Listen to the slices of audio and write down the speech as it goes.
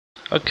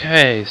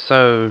Okay,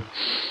 so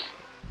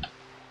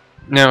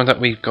now that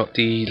we've got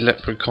the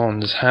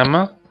leprechaun's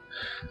hammer,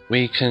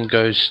 we can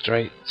go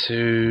straight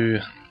to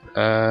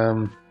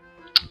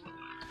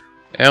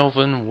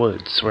Elven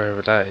Woods,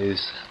 wherever that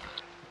is.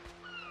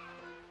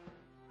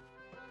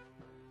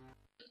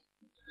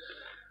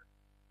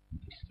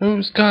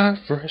 Who's got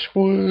fresh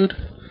wood?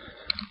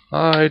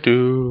 I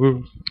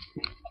do.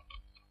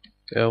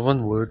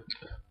 Elven Wood.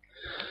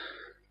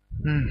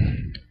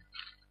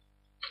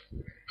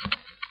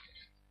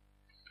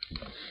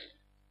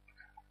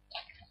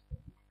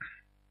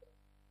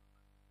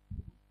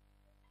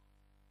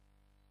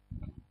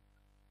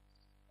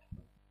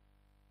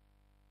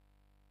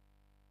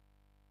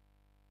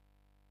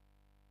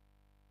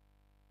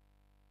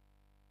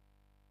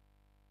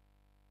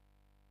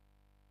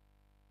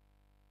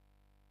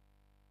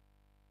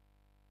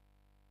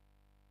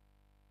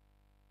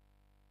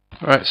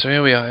 Right, so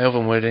here we are,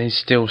 Elven Wood, and he's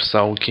still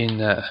sulking,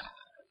 that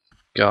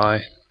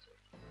guy.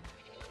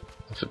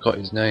 I forgot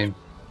his name.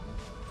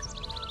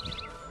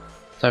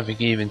 Don't think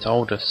he even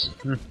told us.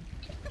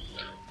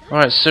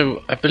 Right,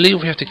 so I believe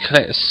we have to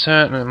collect a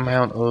certain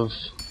amount of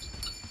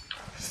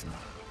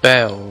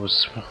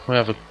bells. We'll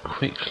have a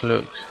quick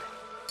look.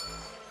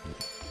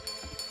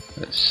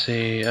 Let's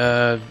see,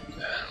 I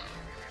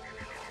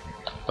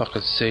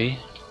can see.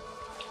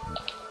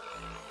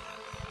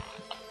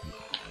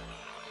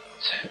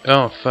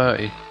 Oh,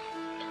 30.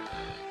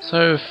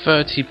 So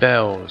 30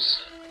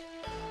 bells.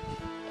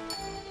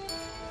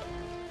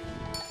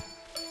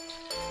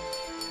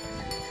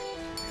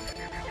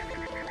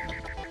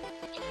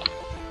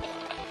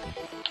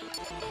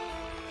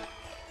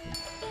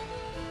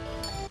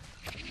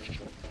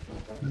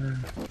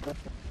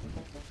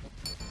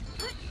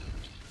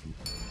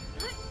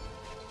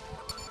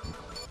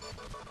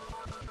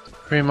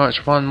 Pretty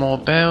much one more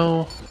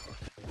bell.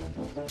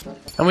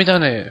 And we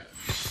done it.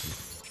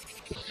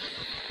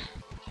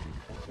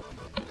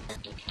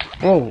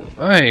 Oh,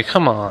 hey,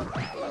 come on.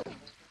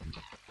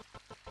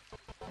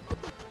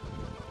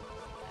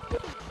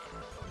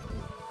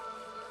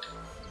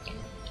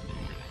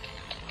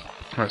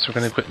 Right, so we're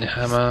going to equip the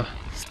hammer.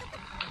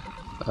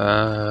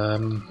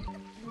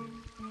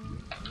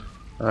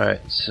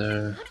 Alright,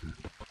 so...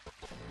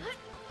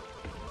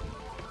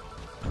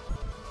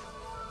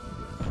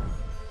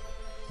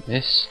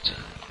 Mist.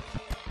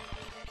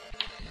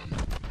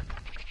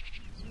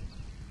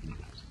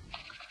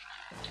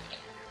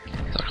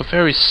 It's like a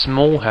very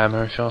small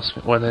hammer, if you ask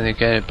me. Well, then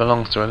again, it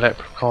belongs to a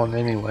leprechaun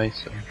anyway,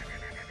 so...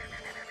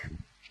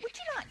 Would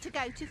you like to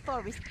go to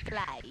Forest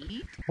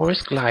Glade?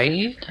 Forest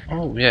Glade?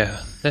 Oh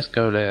yeah, let's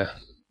go there.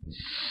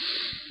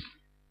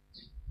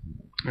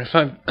 If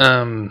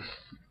I'm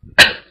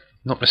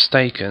not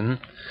mistaken,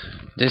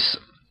 this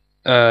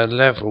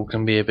level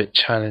can be a bit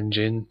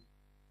challenging.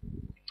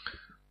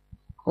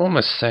 What am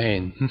I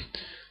saying?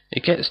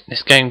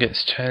 This game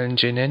gets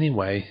challenging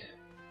anyway.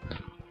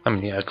 I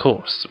mean, yeah, of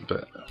course,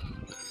 but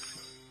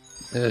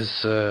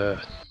there's I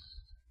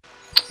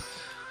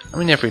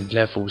mean, every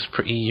level's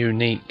pretty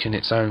unique in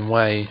its own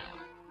way.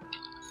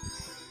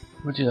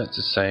 Would you like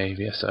to save?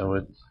 Yes, I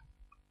would.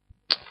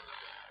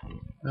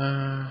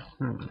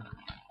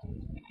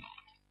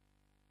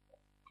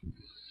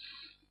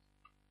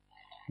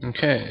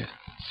 Okay,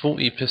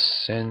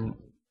 40%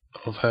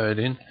 of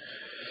herding.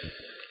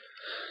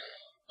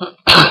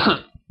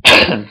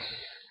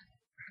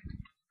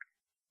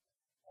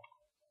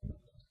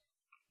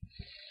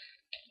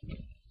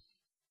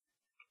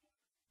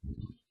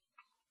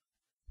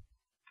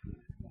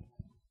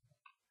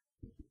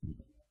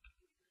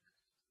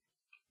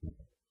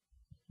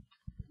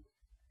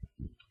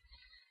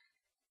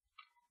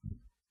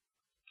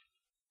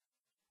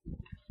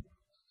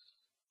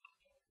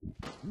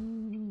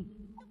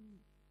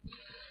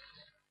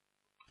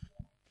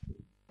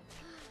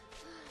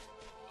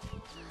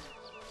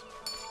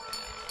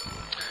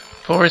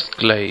 Forest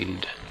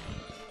Glade.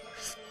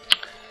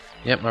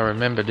 Yep, I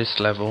remember this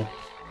level.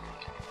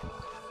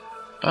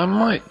 I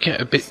might get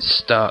a bit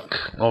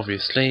stuck,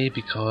 obviously,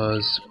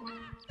 because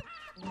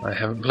I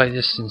haven't played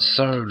this in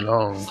so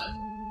long.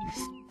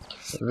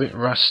 A bit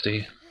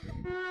rusty.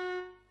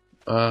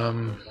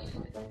 Oh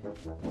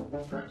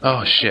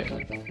shit.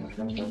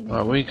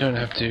 Right, we're going to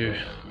have to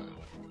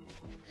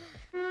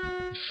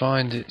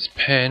find its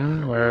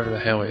pen, wherever the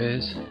hell it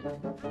is.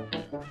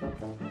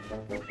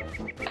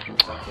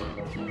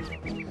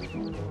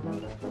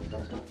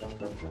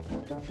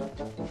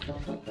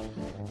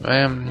 I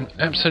am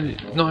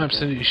not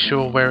absolutely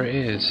sure where it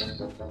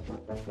is.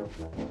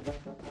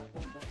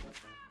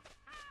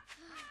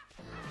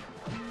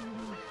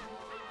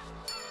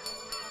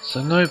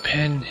 So no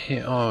pen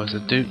here. Oh, it's a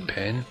dupe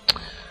pen.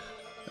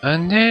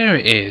 And there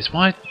it is.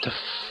 Why the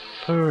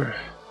fur?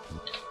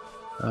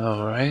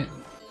 Alright.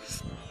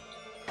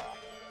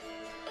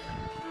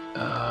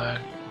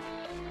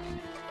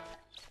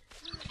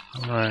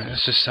 Alright,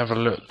 let's just have a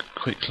look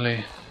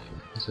quickly.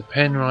 There's a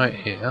pen right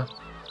here.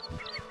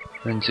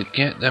 And to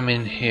get them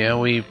in here,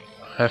 we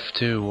have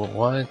to...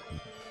 what?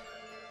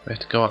 We have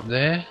to go up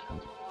there.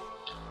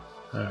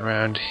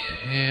 Around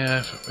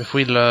here, if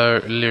we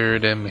lure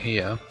them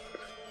here.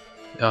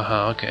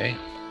 Okay.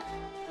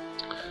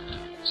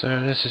 So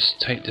let's just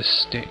take the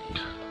stick.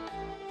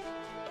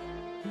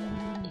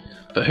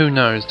 But who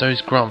knows,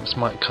 those grumps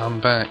might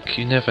come back,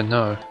 you never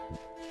know.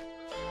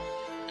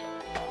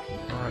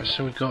 Alright,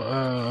 so we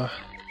got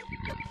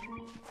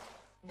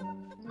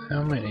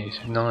how many?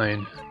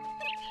 9.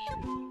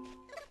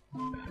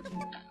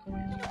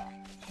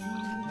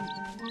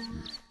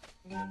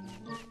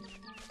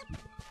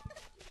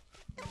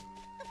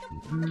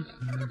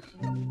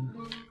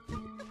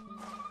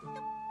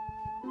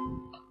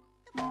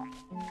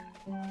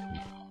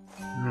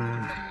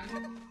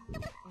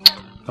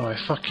 Alright,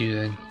 fuck you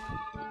then.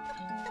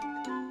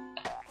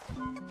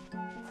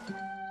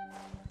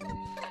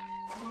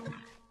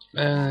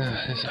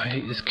 I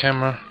hate this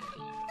camera.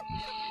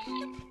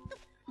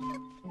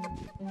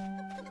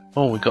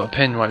 Oh, we got a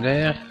pen right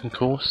there, of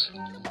course.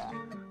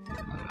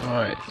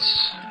 Right.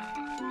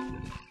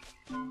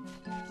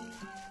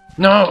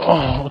 No!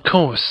 Oh, of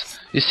course!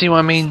 You see what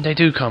I mean? They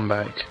do come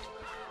back.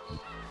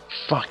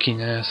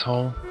 Fucking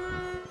asshole.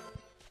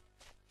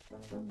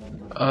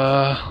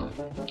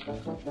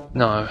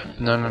 No.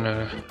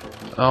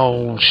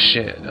 Oh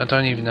shit, I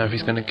don't even know if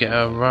he's gonna get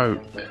a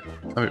rope.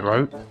 I mean,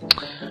 rope?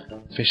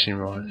 Fishing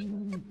rod.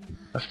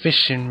 A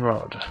fishing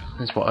rod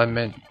is what I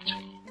meant.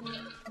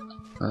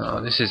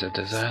 Oh, this is a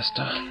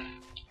disaster.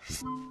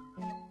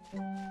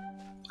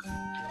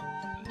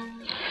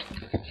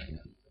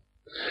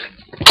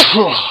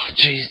 Oh,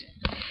 jeez.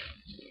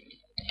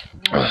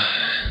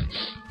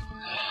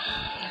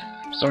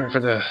 Sorry for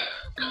the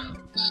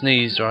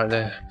sneeze right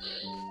there.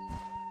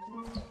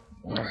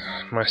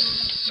 My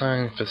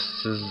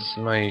sinuses,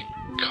 my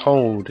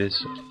cold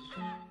is,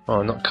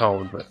 oh, not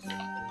cold, but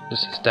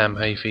just this damn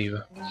hay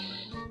fever.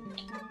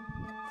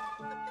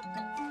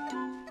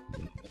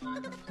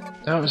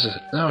 That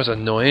was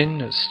annoying.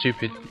 That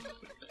stupid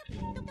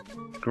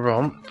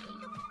grump.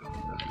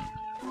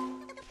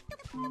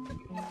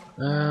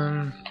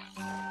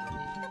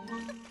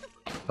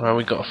 Alright,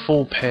 we got a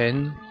full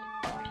pen.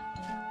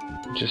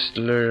 Just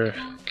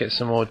get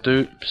some more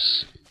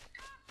dupes.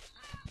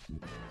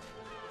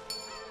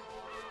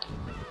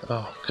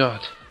 Oh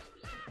god.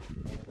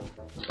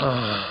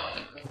 Oh,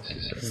 this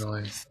is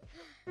annoying.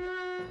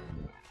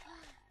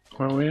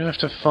 Well, we have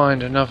to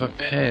find another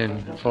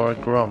pen for a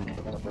grump.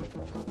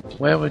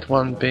 Where would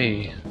one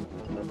be?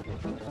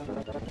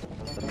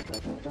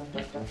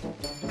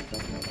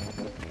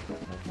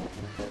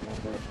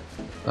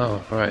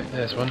 Oh, right,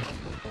 there's one.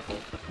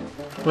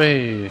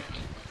 Whee!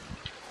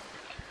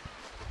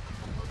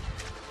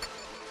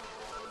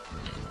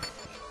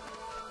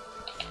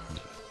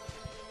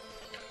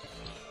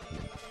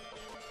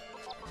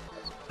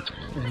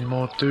 Any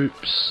more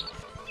dupes?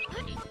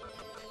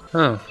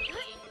 Oh.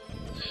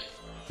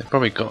 They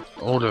probably got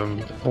all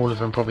of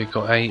them probably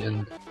got 8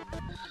 and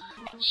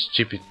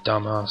stupid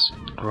dumbass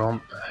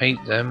grump. I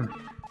hate them.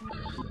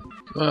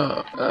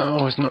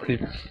 Oh, it's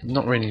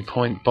not really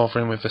point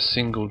bothering with a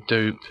single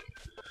dupe.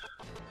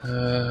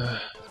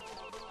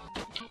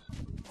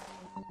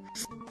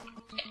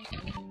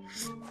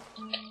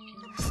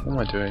 What am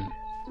I doing?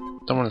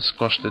 Don't want to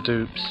squash the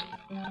dupes.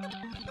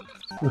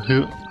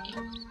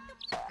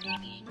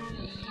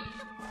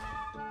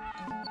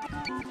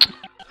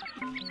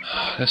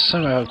 They're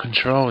so out of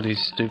control,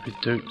 these stupid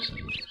dupes.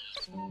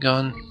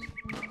 Gun,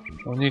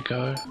 on you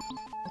go.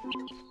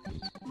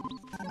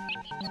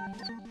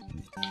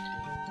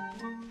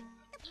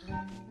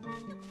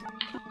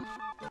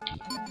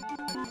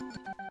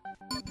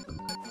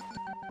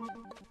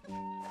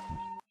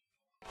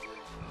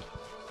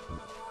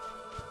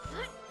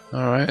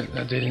 Alright,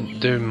 that didn't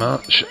do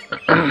much.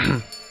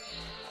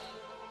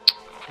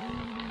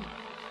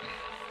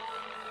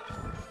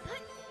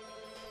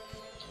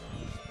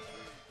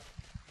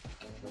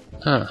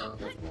 Huh.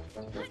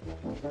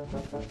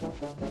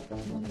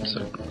 There's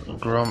a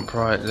grump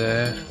right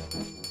there.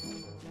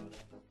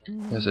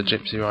 There's a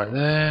gypsy right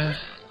there.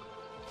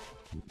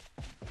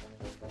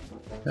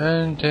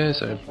 And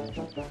there's a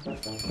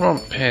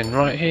grump pen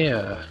right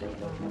here.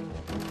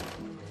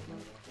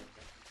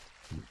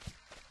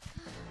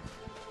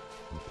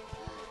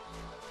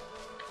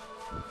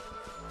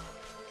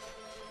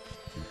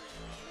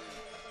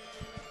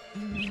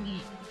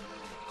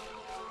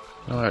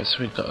 Alright, so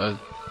we've got a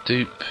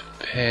dupe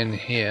pen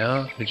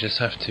here. We just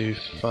have to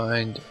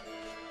find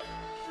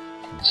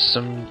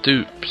some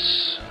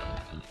dupes.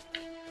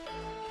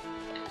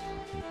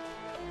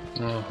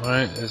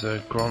 Alright, there's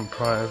a grump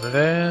right over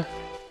there.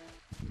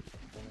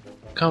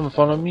 Come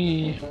follow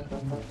me.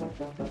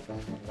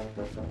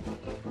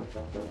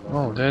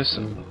 Oh, there's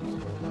some.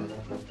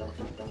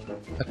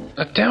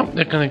 I doubt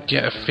they're gonna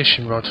get a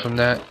fishing rod from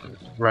that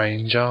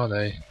range, are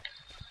they?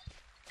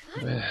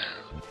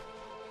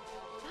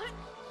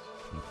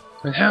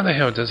 I mean, how the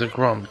hell does a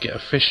grump get a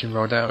fishing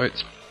rod out of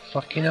its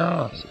fucking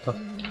ass?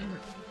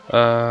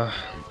 How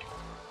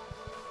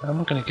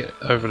am I gonna get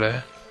over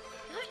there?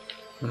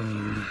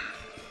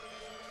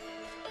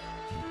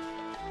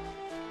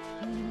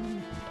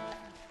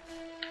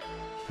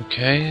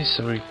 Okay,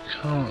 so we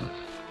can't.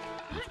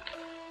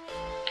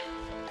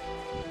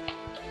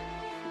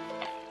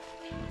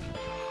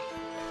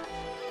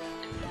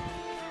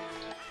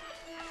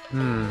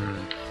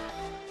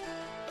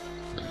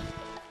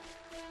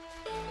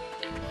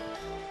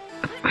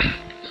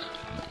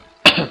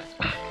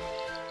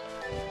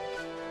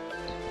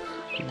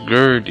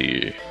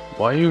 Gerdy,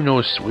 why you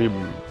no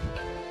swim?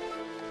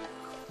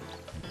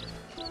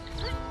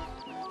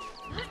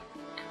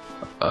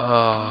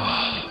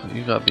 Ah,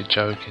 you gotta be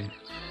joking.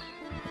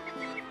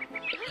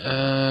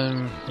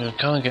 We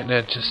can't get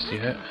there just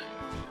yet,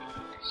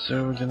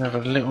 so we're gonna have a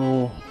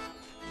little.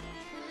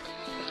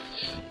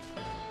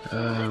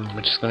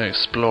 We're just gonna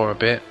explore a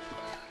bit.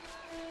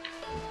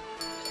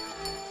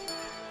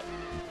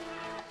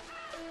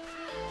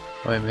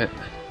 Wait a minute.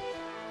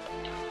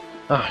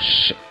 Ah,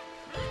 shit.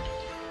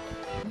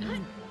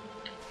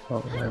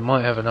 Oh, I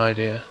might have an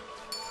idea.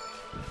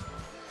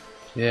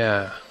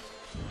 Yeah.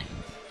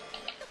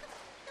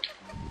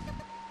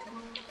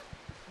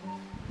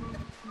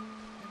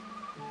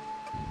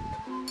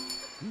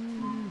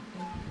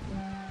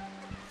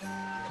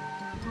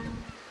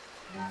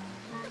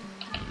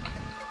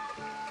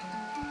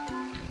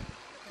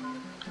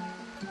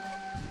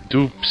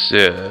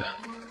 Doops,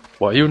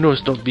 why you no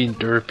stop being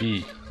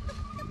derpy?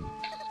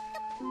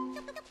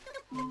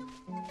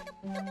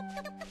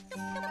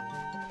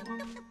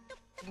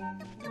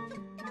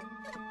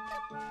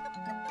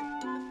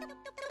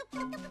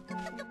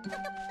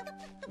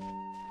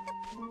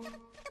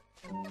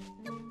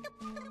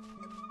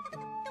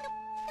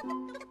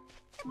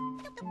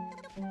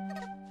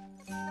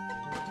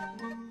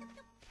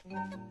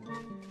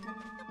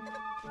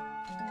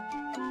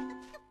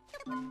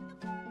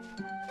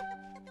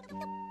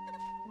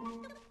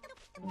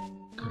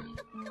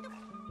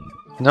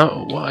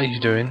 No, what are you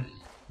doing?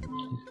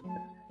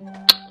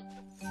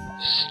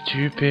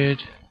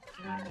 Stupid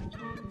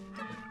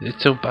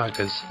little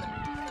buggers.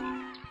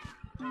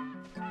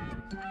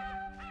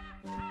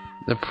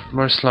 They're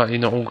most likely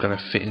not all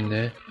gonna fit in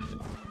there.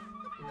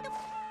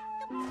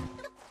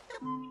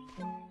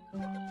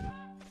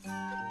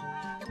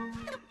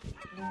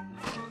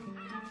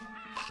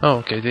 Oh,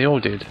 okay, they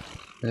all did.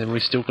 And then we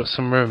still got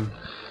some room.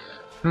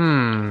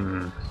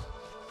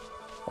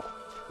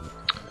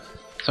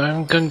 So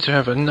I'm going to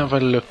have another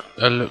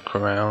look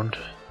around.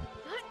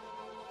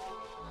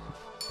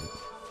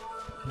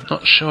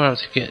 Not sure how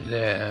to get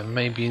there.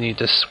 Maybe you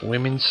need a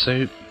swimming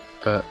suit,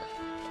 but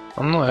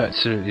I'm not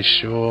absolutely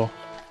sure.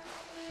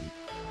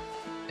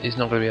 He's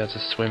not going to be able to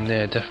swim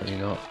there, definitely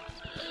not.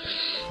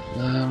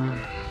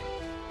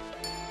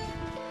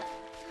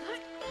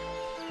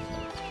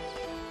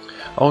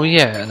 Oh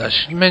yeah, and I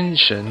should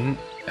mention,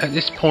 at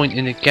this point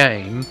in the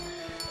game,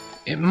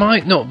 it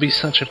might not be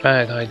such a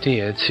bad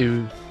idea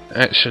to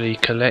actually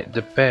collect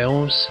the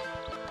bells.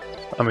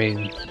 I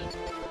mean,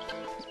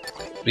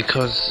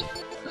 because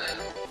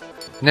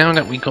now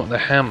that we got the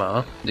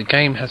hammer, the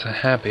game has a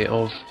habit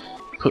of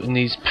putting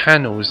these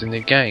panels in the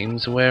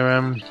games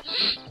where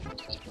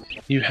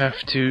you have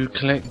to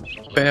collect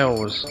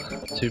bells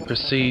to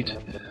proceed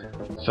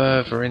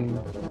further in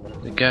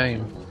the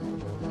game.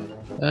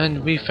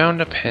 And we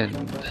found a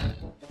pen.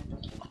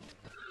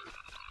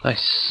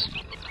 Nice.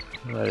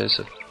 Well, there's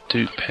a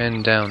dupe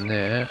pen down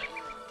there.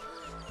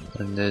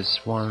 And there's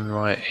one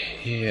right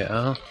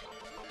here.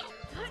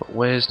 But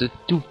where's the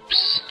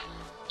dupes?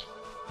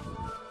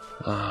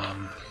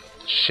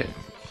 Shit.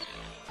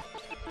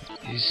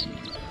 He's...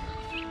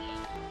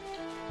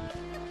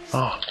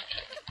 Oh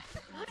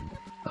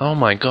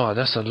my god,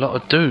 that's a lot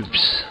of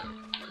dupes.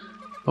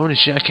 Holy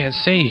shit, I can't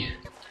see.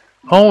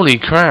 Holy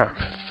crap,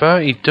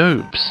 30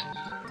 dupes.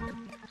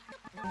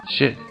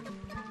 Shit.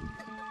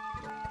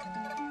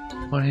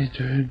 What are you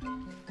doing?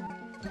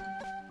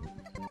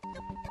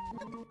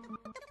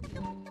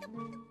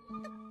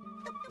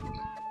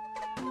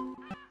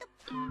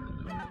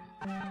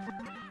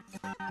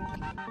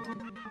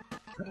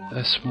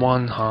 That's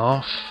one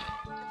half.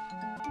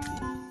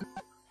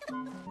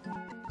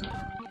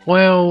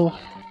 Well,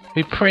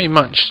 we pretty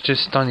much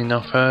just done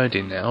enough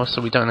herding now,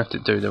 so we don't have to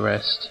do the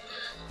rest.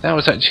 That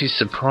was actually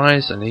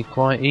surprisingly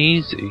quite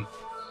easy.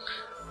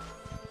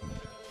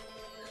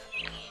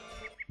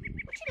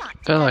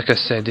 But like I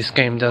said, this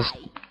game does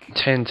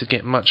tend to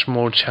get much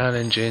more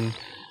challenging.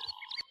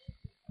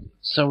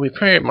 So we're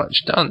pretty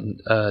much done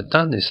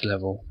this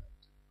level.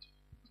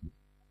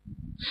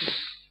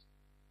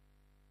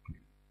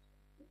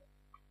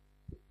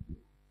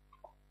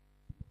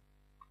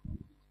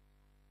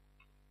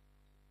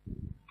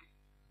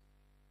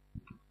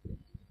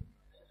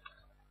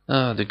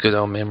 Ah, the good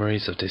old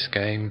memories of this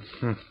game.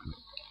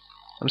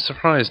 I'm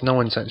surprised no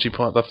one's actually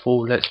put up a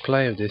full let's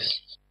play of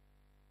this.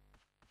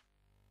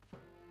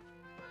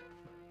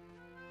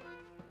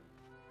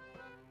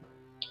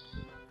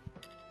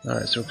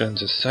 Alright, so we're going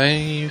to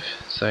save.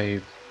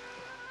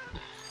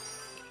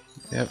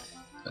 Yep.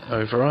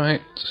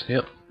 Overwrite.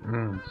 Yep.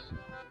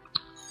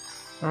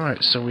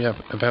 Alright, so we are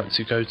about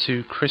to go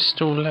to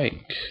Crystal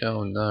Lake.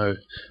 Oh no.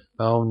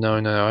 Oh no,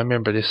 I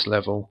remember this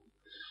level.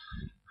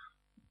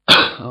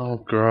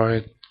 Oh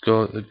god,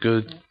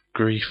 good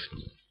grief.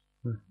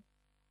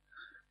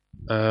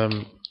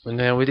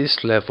 Now with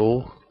this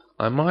level,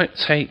 I might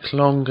take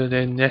longer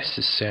than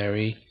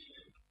necessary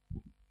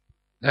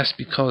that's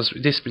because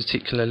with this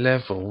particular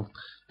level,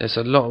 there's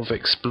a lot of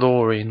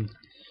exploring,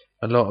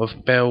 a lot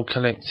of bell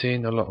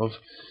collecting, a lot of,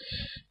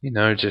 you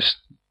know, just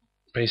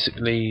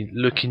basically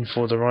looking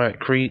for the right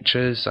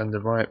creatures and the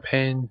right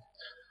pen,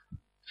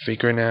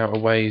 figuring out a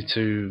way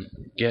to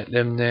get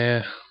them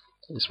there.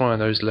 It's one of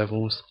those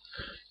levels.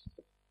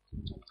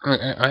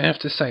 I have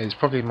to say, it's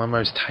probably my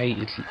most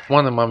hated,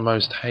 one of my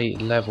most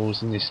hated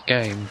levels in this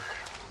game.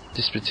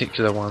 This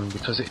particular one,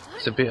 because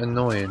it's a bit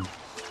annoying.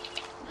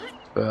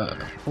 But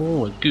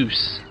oh, a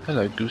goose!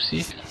 Hello,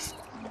 goosey.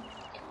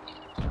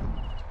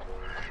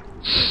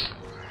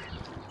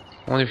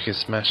 I wonder if we can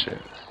smash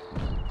it.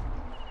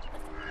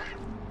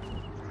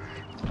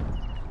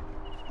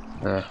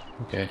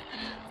 Okay.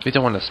 We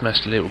don't want to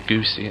smash the little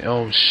goosey.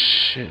 Oh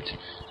shit!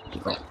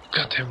 Oh,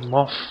 goddamn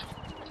moth!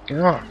 Get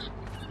off!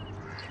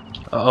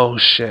 Oh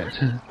shit!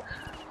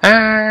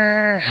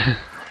 Ah!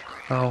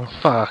 Oh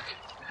fuck!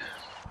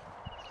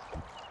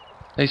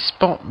 They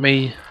spot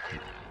me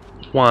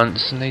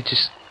once and they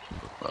just...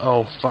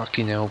 Oh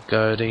fucking hell,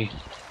 Gerdy.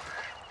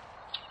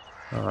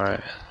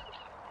 Alright.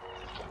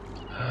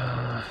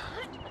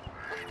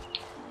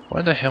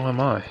 Where the hell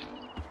am I?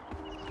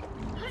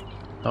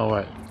 Oh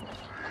right.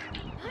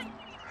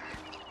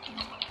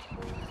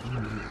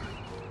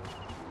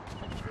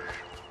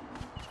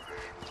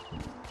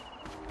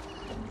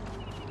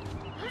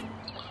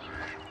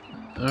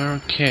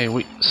 Okay,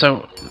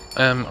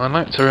 I'd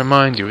like to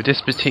remind you, with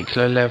this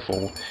particular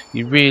level,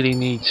 you really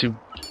need to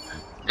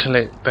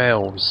collect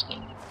bells.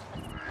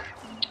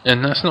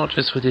 And that's not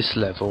just for this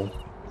level.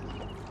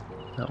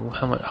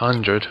 How much?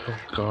 100? Oh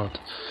god.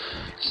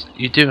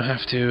 You do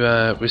have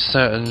to, with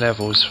certain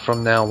levels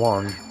from now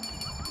on,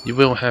 you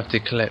will have to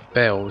collect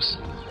bells.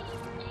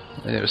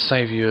 And it will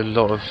save you a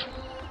lot of,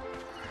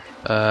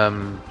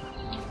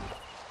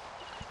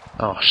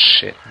 oh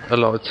shit, a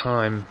lot of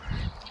time.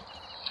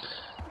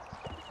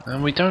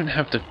 And we don't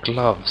have the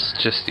gloves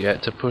just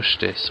yet to push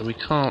this, so we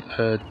can't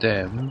herd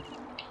them.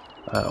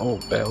 All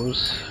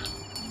bells.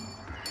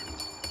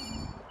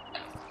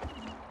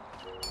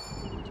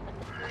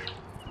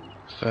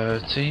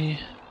 $30.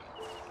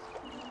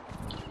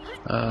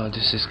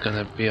 This is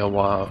gonna be a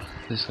while.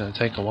 This is gonna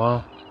take a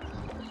while.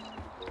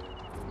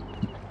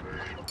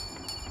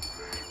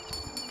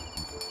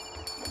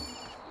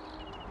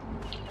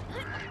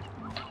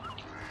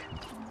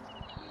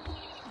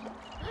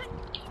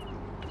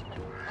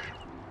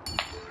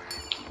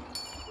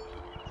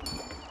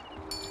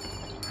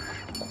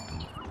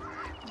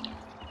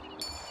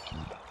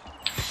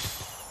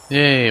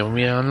 Yay,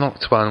 we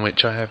unlocked one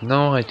which I have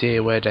no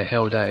idea where the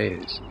hell that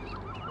is.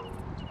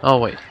 Oh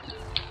wait.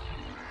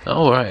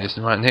 Oh right, it's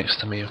right next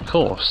to me, of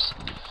course.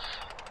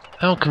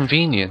 How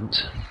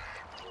convenient.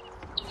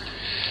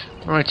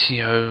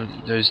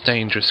 Rightio, those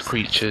dangerous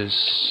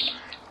creatures,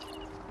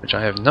 which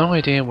I have no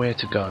idea where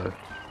to go.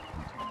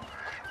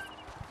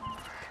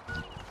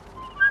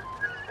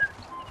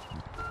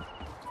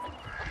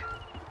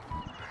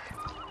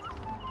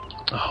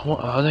 Oh,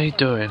 what are they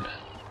doing?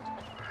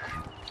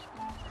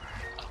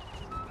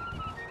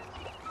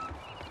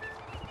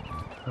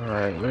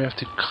 Alright, we have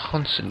to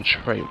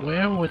concentrate.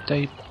 Where would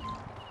they...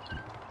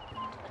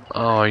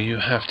 Oh, you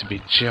have to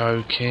be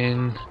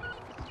joking.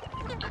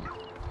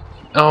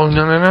 Oh,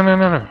 no, no, no, no,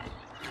 no, no.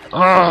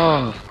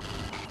 Oh!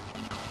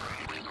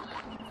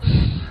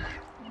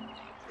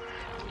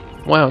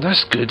 Wow,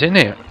 that's good, isn't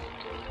it?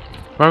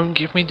 Won't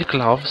give me the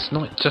gloves,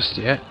 not just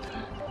yet.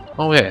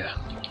 Oh, yeah.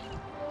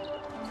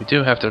 We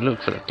do have to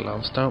look for the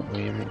gloves, don't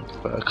we?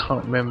 But I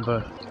can't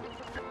remember.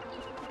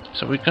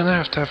 So we're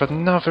gonna have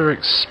another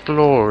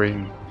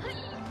exploring.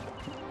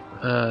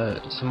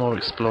 Some more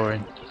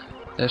exploring.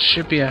 There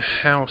should be a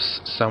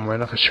house somewhere,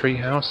 like a tree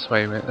house.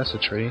 Wait a minute, that's a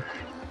tree.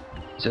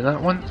 Is it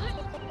that one?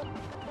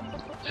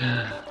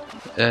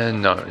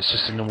 No, it's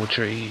just a normal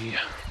tree.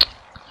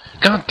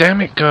 God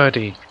damn it,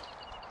 Gerdy!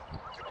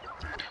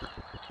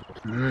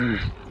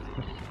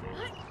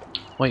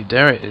 Wait,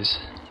 there it is.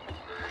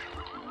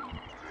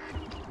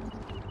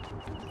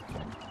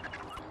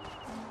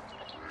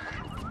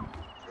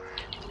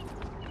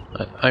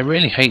 I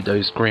really hate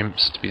those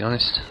grimps, to be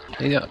honest.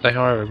 They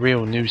are a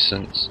real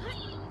nuisance.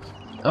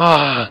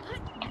 Ah!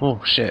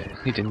 Oh shit!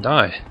 He didn't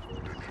die.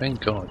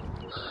 Thank God.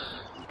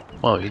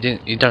 Well, he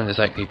didn't. You don't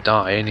exactly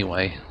die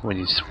anyway when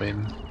you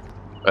swim.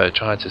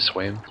 Try to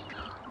swim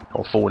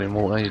or fall in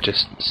water. You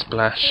just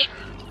splash.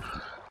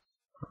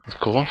 Of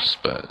course,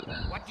 but.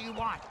 What do you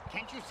want?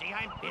 Can't you see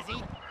I'm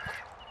busy?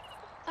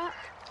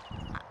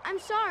 I'm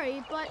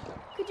sorry, but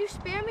could you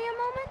spare me a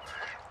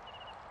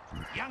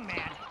moment? Young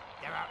man,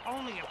 there are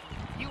only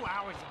a few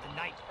hours of the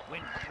night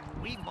when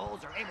we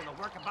moles are able to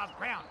work above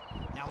ground.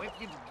 Now, if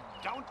you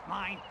don't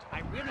mind,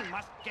 I really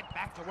must get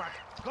back to work.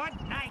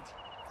 Good night.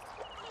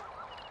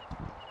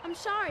 I'm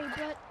sorry,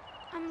 but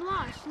I'm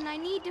lost and I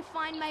need to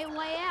find my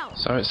way out.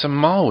 So it's a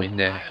mole in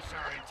there. I'm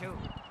sorry too,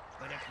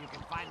 but if you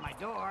can find my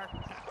door.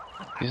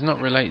 He's not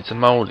related to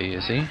Moldy,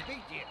 is he? Now,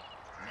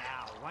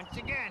 once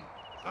again,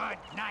 good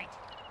night.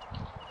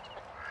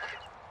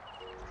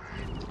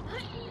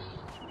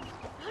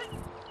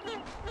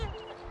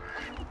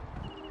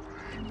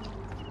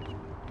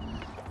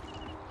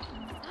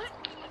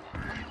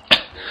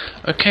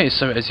 Okay,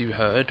 so as you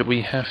heard,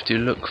 we have to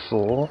look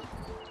for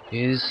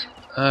his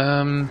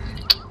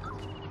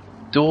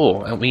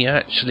door, and we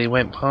actually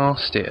went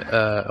past it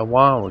a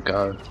while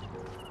ago.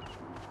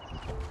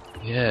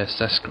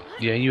 Yes,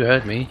 yeah, you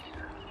heard me.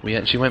 We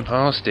actually went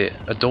past it,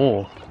 a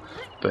door.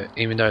 But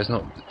even though it's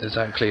not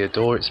exactly a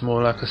door, it's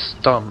more like a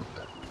stump.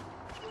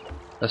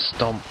 A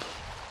stump.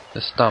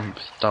 A stump.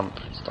 Stump.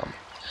 Stump.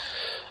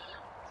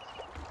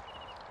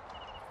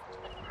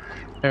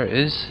 There it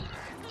is.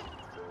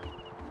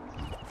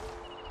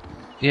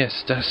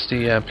 Yes, that's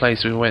the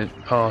place we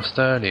went past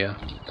earlier.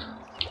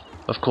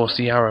 Of course,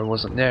 the arrow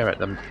wasn't there at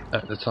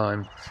the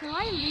time. Shall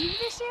I leave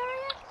this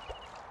area?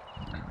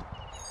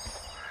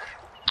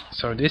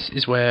 So this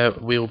is where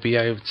we'll be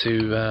able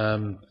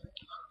to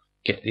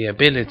get the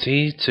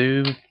ability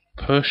to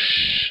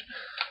push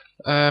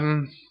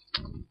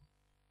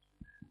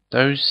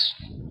those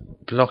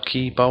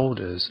blocky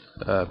boulders.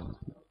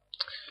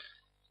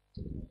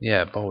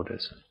 Yeah,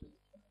 boulders.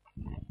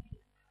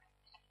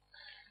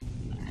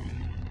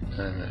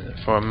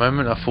 For a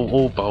moment I thought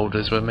all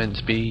boulders were meant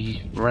to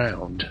be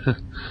round.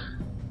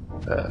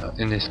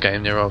 In this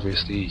game they're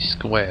obviously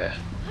square.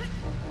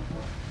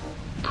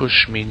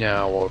 Push me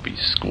now or be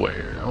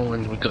square. Oh,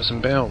 and we've got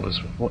some bells.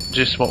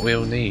 Just what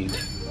we'll need.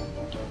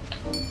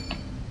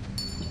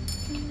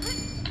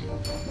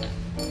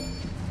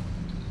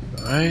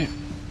 Right.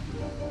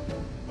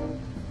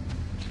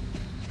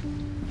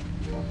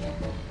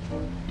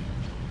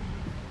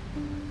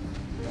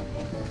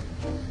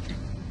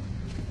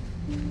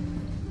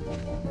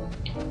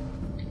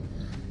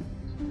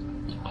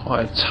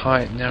 Quite a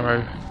tight,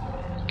 narrow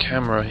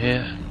camera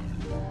here.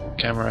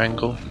 Camera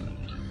angle.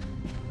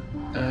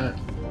 Hello.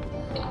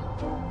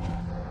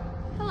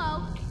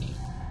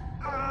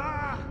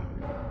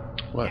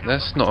 Well,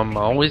 that's not a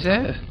mole, is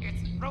it?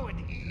 It's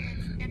ruined.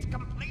 It's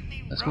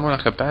completely That's more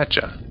like a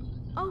badger.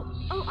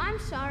 Oh, I'm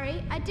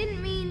sorry. I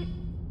didn't mean...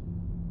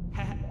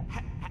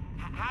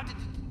 How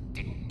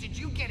did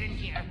you get in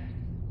here?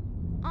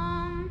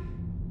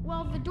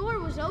 Well, the door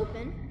was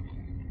open.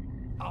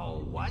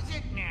 Oh, was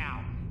it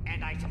now?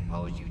 And I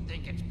suppose you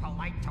think it's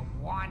polite to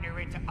wander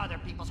into other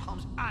people's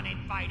homes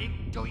uninvited,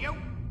 do you?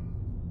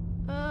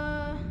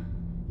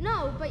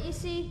 No, but you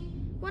see,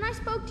 when I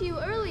spoke to you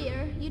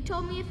earlier, you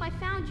told me if I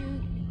found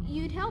you,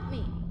 you'd help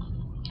me.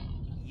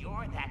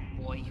 You're that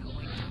boy who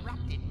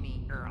interrupted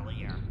me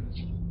earlier.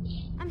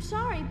 I'm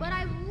sorry, but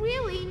I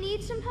really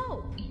need some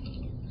help.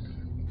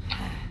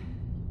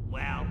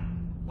 Well,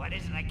 what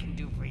is it I can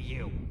do for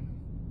you?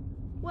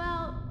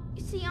 Well,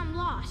 you see, I'm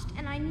lost,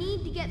 and I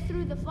need to get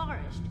through the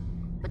forest.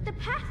 But the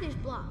path is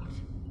blocked.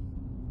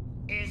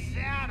 Is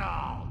that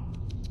all?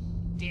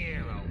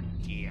 Dear, oh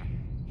dear.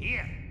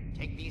 Here,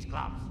 take these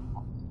gloves.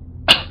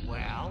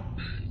 Well,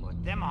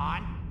 put them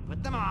on.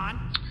 Put them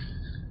on.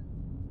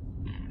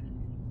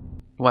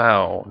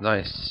 Wow,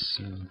 nice.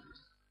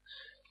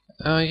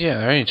 Yeah,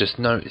 I only just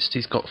noticed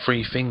he's got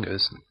 3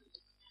 fingers.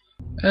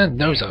 And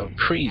those are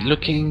very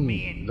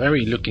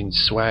looking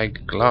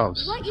swag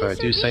gloves, if I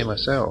do say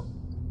myself.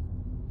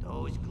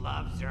 Those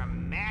gloves are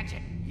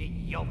magic.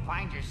 You'll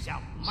find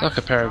yourself It's like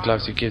a pair of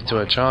gloves you give to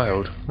a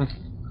child.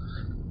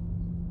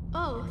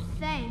 Oh,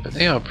 thanks. But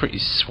they are pretty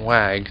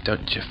swag,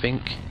 don't you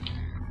think?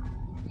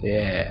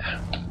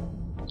 Yeah.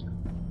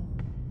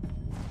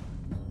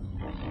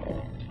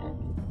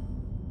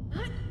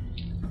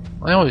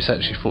 I always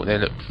actually thought they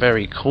looked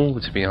very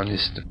cool, to be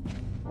honest.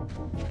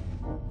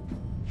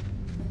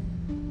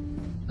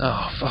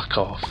 Oh, fuck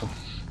off.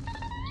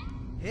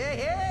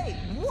 Hey,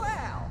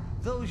 wow!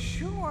 Those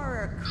sure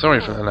are cool.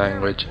 Sorry for the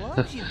language.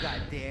 gloves you got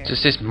there.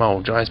 Just this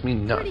mole drives me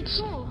Pretty nuts.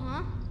 cool,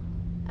 huh?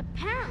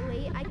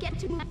 Apparently, I get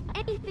to do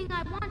anything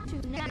I want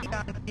to now.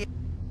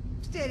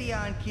 Steady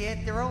on,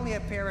 kid. They're only a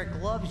pair of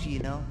gloves, you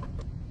know.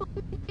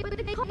 But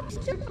they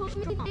told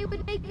me they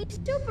would make me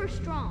super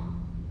strong.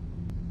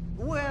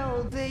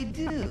 Well, they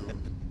do.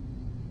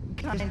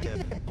 Kind of.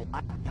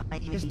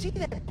 You see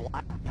that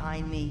block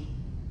behind me?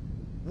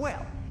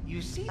 Well,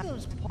 you see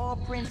those paw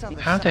prints on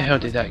the How the side hell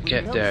of did the that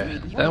get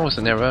windows? there? That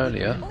wasn't there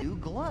earlier. New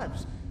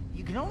gloves.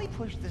 You can only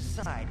push the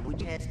side,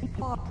 which has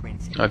paw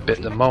prints. I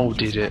bet the mole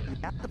did it.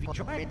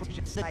 Try and push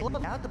the side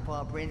without the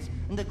paw prints,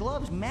 and the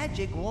glove's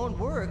magic won't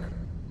work.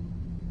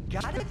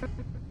 Got it?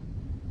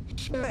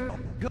 Sure.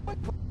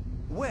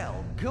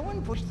 Go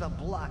and push the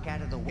block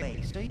out of the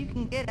way so you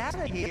can get out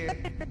of here.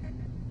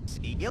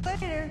 See you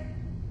later.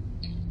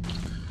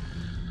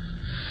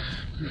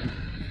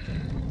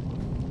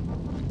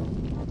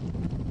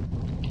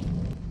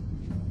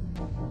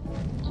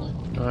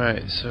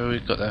 Alright, so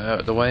we've got that out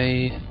of the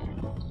way.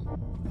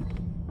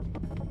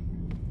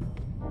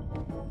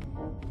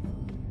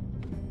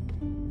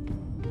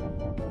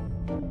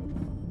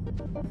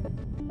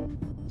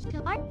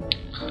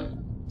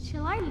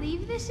 Shall I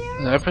leave this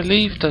area? I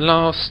believe the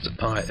last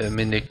item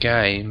in the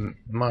game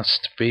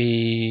must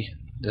be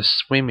the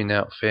swimming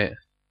outfit.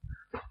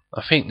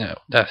 I think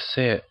that's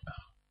it.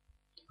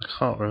 I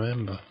can't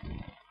remember.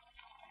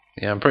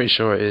 Yeah, I'm pretty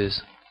sure it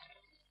is.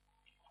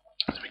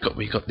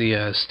 We got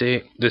the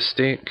stick,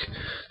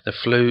 the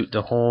flute,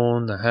 the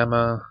horn, the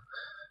hammer,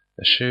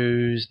 The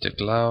shoes, the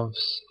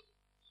gloves.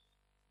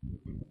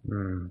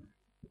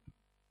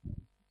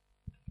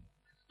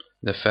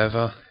 The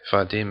feather, if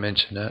I didn't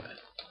mention that.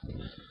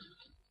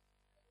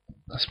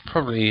 That's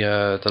probably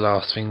the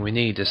last thing we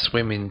need, a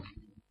swimming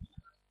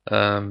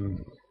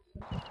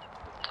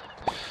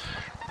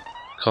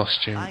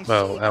costume,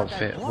 well,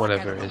 outfit,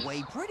 whatever it is.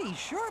 Pretty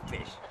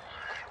sharpish.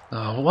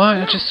 Oh,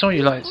 why? I just saw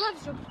you like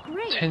Gloves are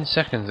great. 10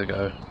 seconds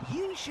ago.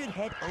 You should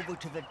head over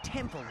to the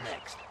temple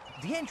next.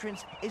 The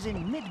entrance is in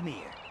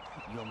Midmere.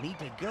 You'll need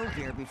to go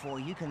there before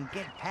you can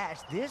get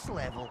past this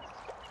level.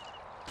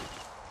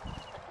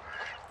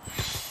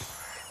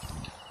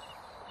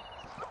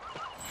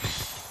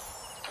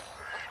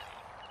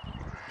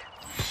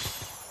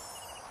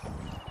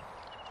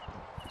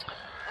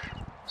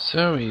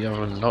 So we have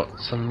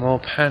unlocked some more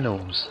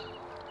panels.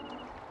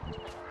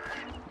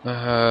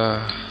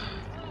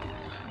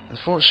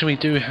 Unfortunately, we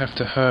do have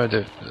to herd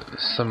it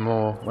some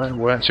more.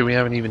 Well, actually, we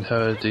haven't even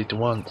herded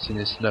once in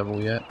this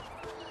level yet.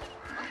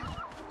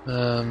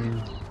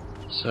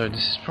 So this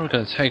is probably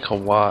going to take a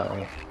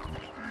while.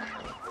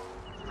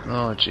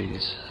 Oh,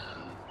 jeez.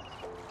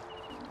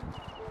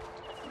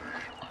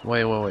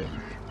 Wait.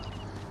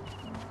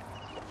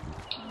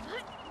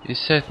 You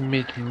said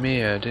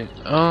Midmere,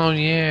 oh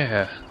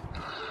yeah.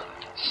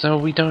 So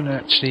we don't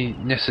actually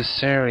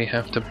necessarily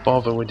have to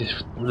bother with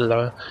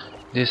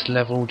this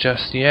level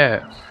just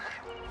yet.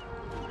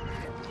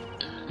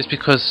 It's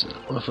because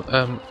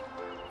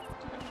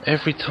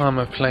every time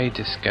I played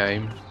this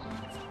game,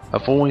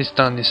 I've always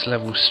done this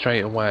level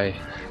straight away.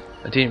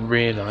 I didn't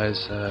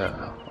realise.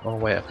 Oh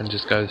wait, I can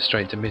just go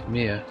straight to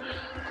Midmere.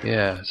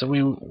 Yeah. So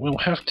we'll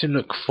have to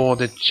look for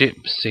the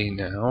gypsy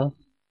now,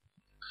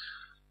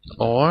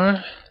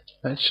 or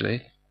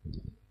actually.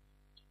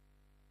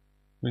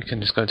 We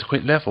can just go to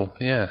quit level,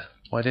 yeah.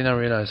 Why didn't I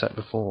realise that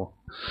before?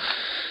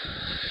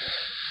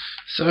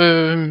 So,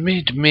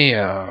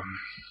 Midmere.